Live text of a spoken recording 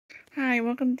Hi,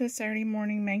 welcome to Saturday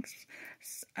Morning Makes,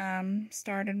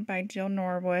 started by Jill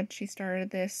Norwood. She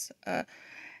started this,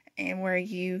 and where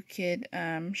you could,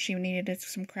 she needed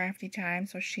some crafty time,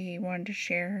 so she wanted to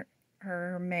share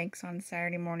her makes on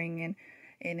Saturday morning,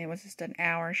 and it was just an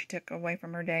hour she took away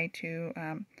from her day to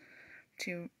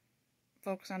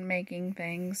focus on making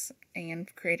things and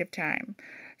creative time.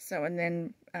 So, and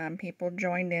then, people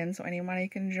joined in, so anybody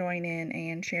can join in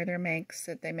and share their makes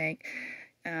that they make,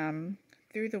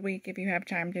 through the week if you have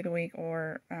time through the week,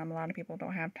 or a lot of people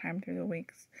don't have time through the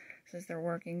weeks since they're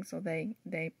working, so they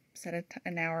set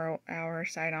an hour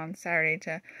aside on Saturday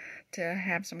to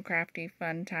have some crafty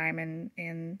fun time,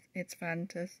 and it's fun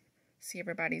to see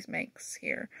everybody's makes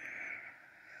here.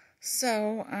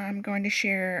 So I'm going to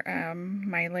share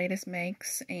my latest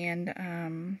makes,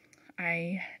 and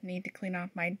I need to clean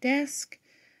off my desk.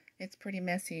 It's pretty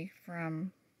messy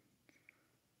from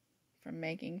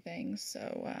making things,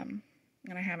 so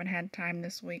and I haven't had time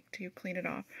this week to clean it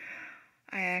off.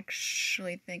 I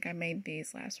actually think I made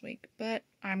these last week, but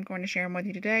I'm going to share them with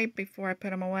you today before I put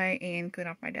them away and clean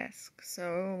off my desk.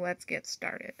 So let's get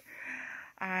started.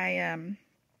 I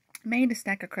made a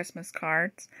stack of Christmas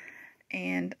cards,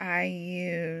 and I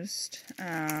used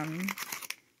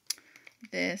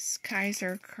this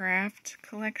Kaiser Craft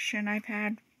collection I've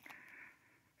had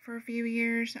for a few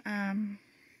years, and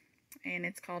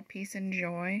it's called Peace and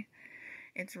Joy.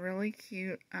 It's really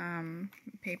cute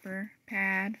paper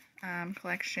pad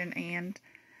collection, and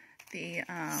the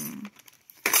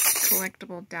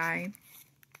collectible die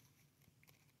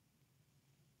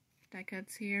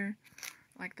cuts here,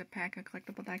 like the pack of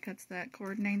collectible die cuts that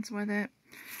coordinates with it.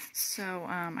 So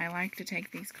I like to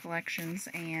take these collections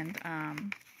and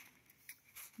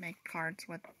make cards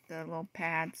with the little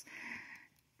pads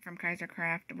from Kaiser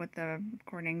Craft with the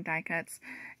coordinating die cuts,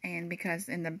 and because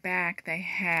in the back they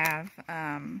have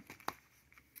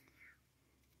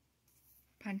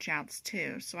punch outs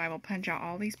too, so I will punch out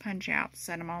all these punch outs,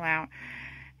 set them all out,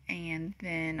 and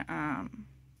then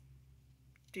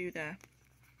do the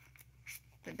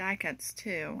die cuts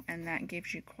too, and that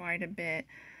gives you quite a bit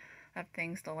of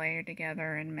things to layer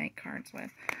together and make cards with.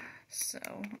 So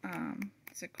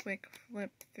it's a quick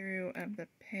flip through of the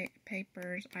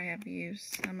papers. I have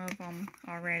used some of them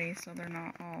already, so they're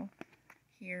not all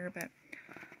here, but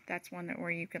that's one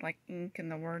where you could like ink and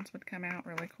the words would come out.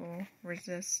 Really cool.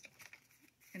 Resist,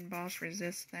 emboss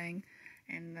resist thing.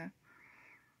 And the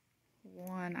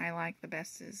one I like the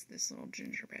best is this little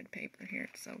gingerbread paper here.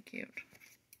 It's so cute.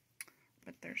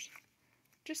 But there's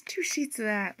just 2 sheets of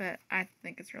that, but I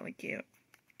think it's really cute.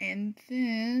 And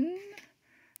then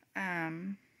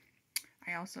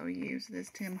I also use this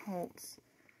Tim Holtz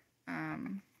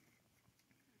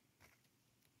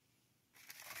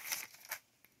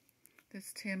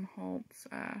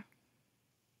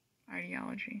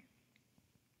ideology.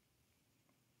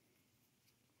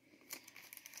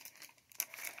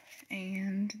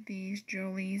 And these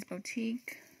Jolie's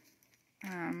Boutique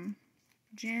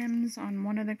gems on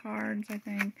one of the cards, I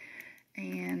think.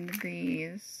 And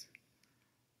these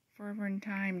Forever in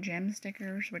Time gem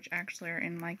stickers, which actually are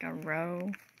in like a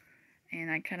row, and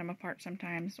I cut them apart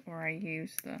sometimes, or I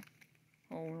use the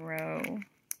whole row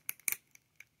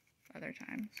other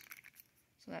times,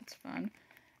 so that's fun.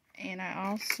 And I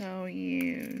also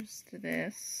used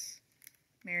this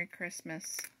Merry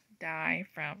Christmas die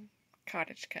from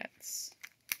Cottage Cuts.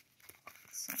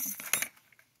 So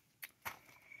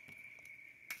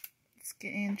let's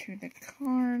get into the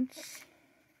cards.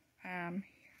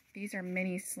 These are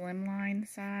mini slimline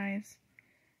size.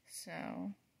 So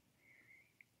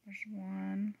there's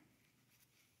 1.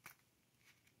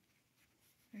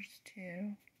 There's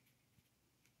 2.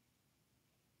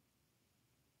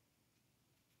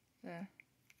 The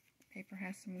paper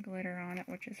has some glitter on it,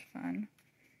 which is fun.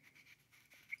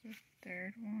 There's the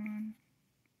 3rd one.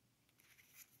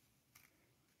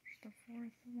 There's the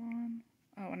 4th one.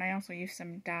 Oh, and I also used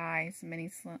some dies,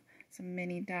 some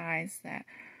mini dies that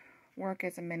work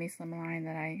as a mini slimline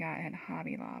that I got at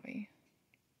Hobby Lobby.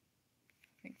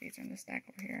 I think these are in the stack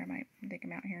over here. I might dig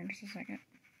them out here in just a second.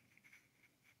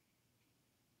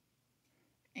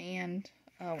 And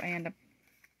and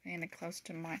a close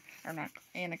to my, or not,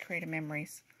 and a Creative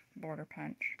Memories border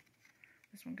punch.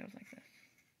 This one goes like this.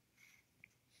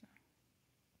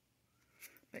 So,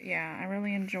 but yeah, I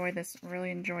really enjoy this. Really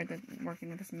enjoyed working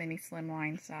with this mini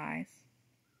slimline size.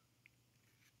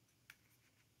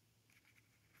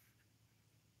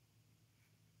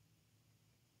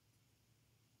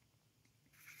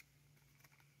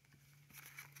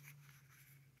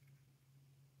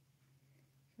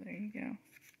 So there you go.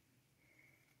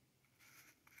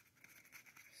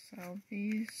 So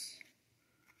these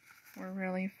were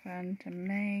really fun to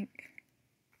make.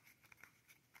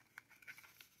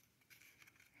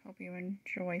 Hope you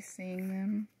enjoy seeing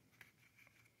them.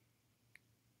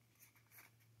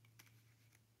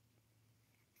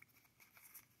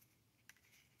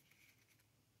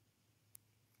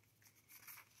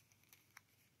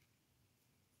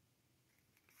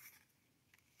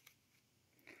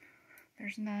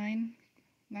 There's nine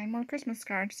more Christmas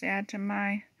cards to add to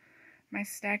my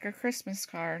stack of Christmas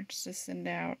cards to send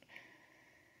out.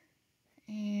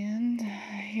 And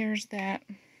here's that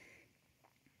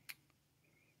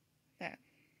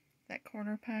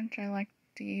quarter punch I like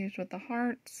to use with the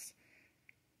hearts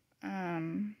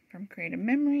from Creative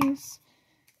Memories.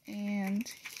 And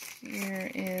here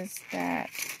is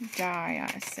that die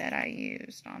I said I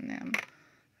used on them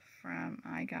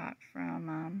I got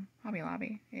from Hobby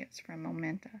Lobby. It's from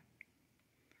Momenta.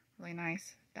 Really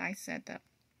nice die set that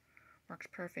works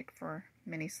perfect for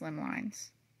mini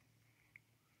slimlines.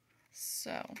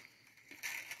 So,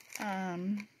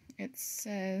 it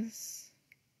says,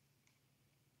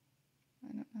 I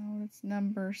don't know, it's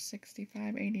number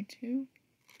 6582.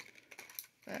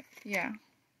 But yeah,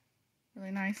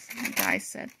 really nice die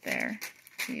set there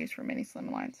to use for mini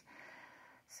slimlines.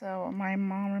 So my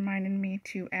mom reminded me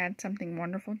to add something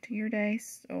wonderful to your day,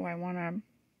 so I want to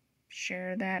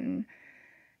share that and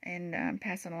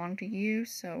pass it along to you.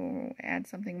 So add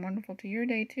something wonderful to your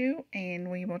day too, and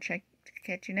we will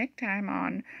catch you next time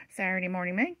on Saturday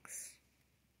Morning Makes.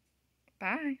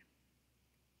 Bye.